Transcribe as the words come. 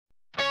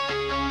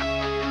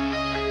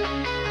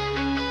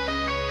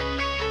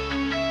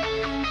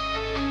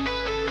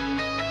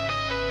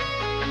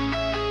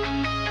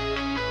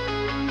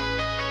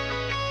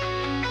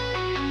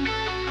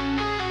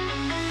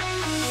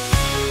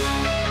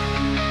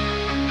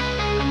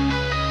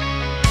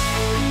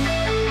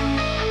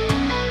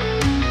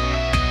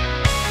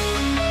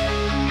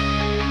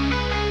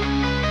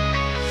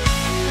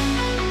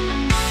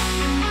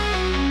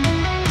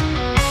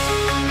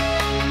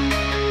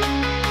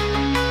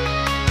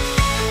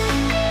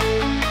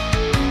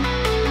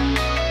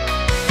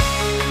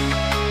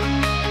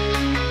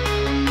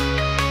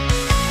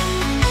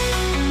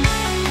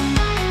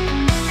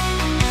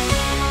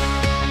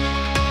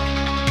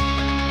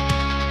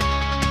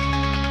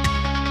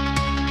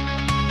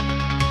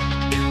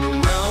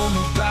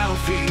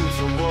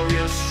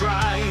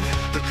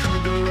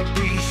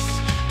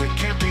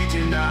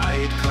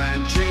side.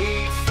 Clan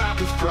J, fount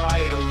with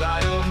pride, a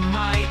light of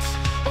might,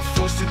 a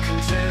force to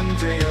contend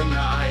day or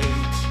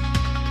night.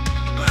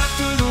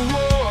 After the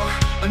war,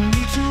 a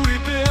need to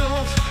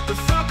rebuild, the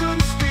falcon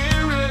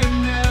spirit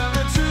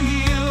never to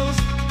yield.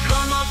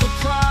 Come up with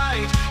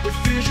pride, with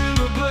vision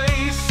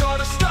ablaze, saw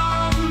the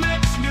star of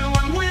next new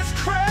one with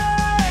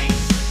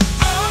craze.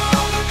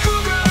 Oh, the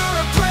cougar,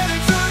 a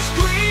predator's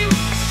gleam,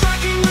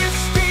 striking with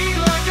speed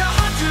like a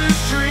hunter's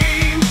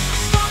dream,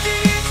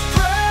 stalking its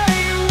prey,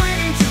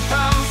 waiting to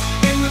pounce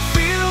in the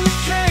field of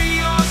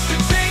chaos to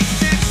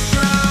taste its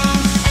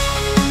drowns.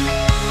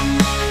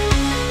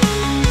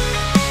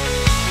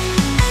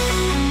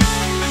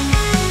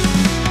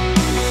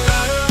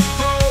 Battered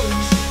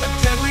foes, a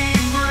deadly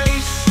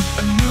embrace,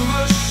 a new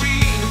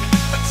machine,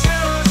 a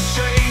terror's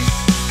chase,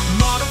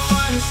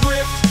 modified and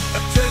swift,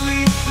 a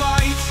deadly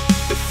flight.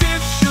 The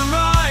fifth shall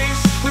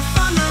rise with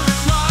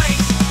thunderous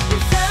light.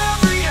 With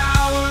every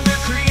hour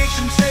their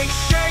creation takes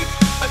shape,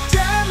 a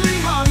deadly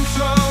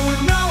hunter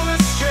with no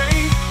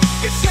escape.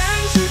 Its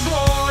engines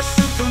roar, a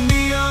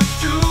symphony of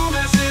doom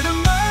as it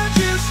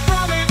emerges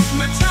from its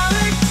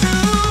metallic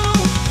tomb.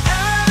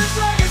 And its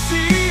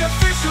legacy, a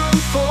fearsome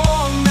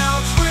form, now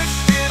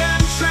twisted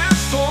and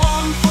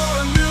transformed for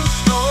a new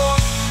storm.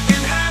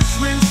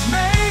 Enhancements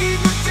made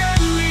with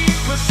deadly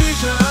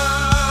precision,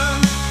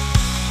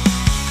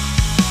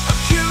 a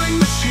killing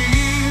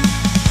machine,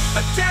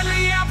 a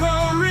deadly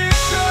apparition.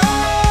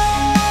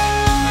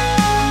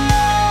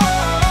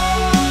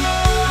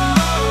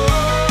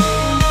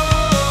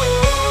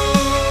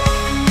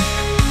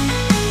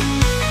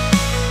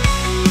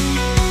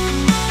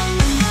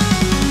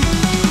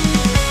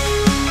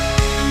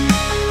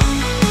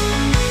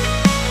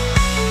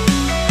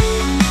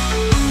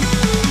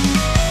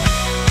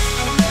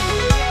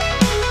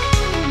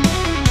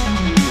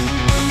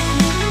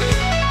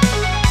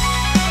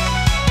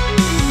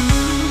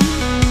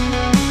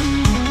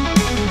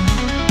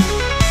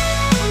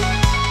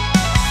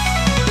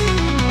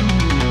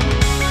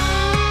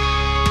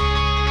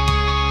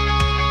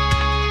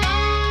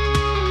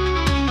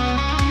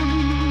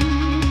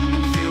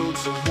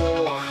 Fields of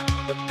war,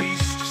 a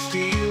beast of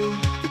steel,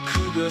 the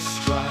cougar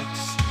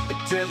strikes, a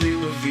deadly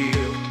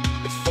reveal.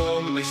 Its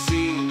form may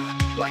seem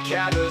like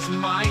adder's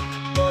might,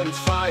 but its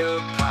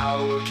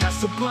firepower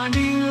casts a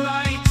blinding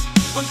light.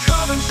 On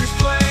Coventry's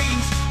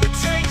plains, it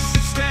takes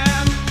its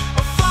stand,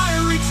 a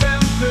fiery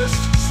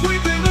tempest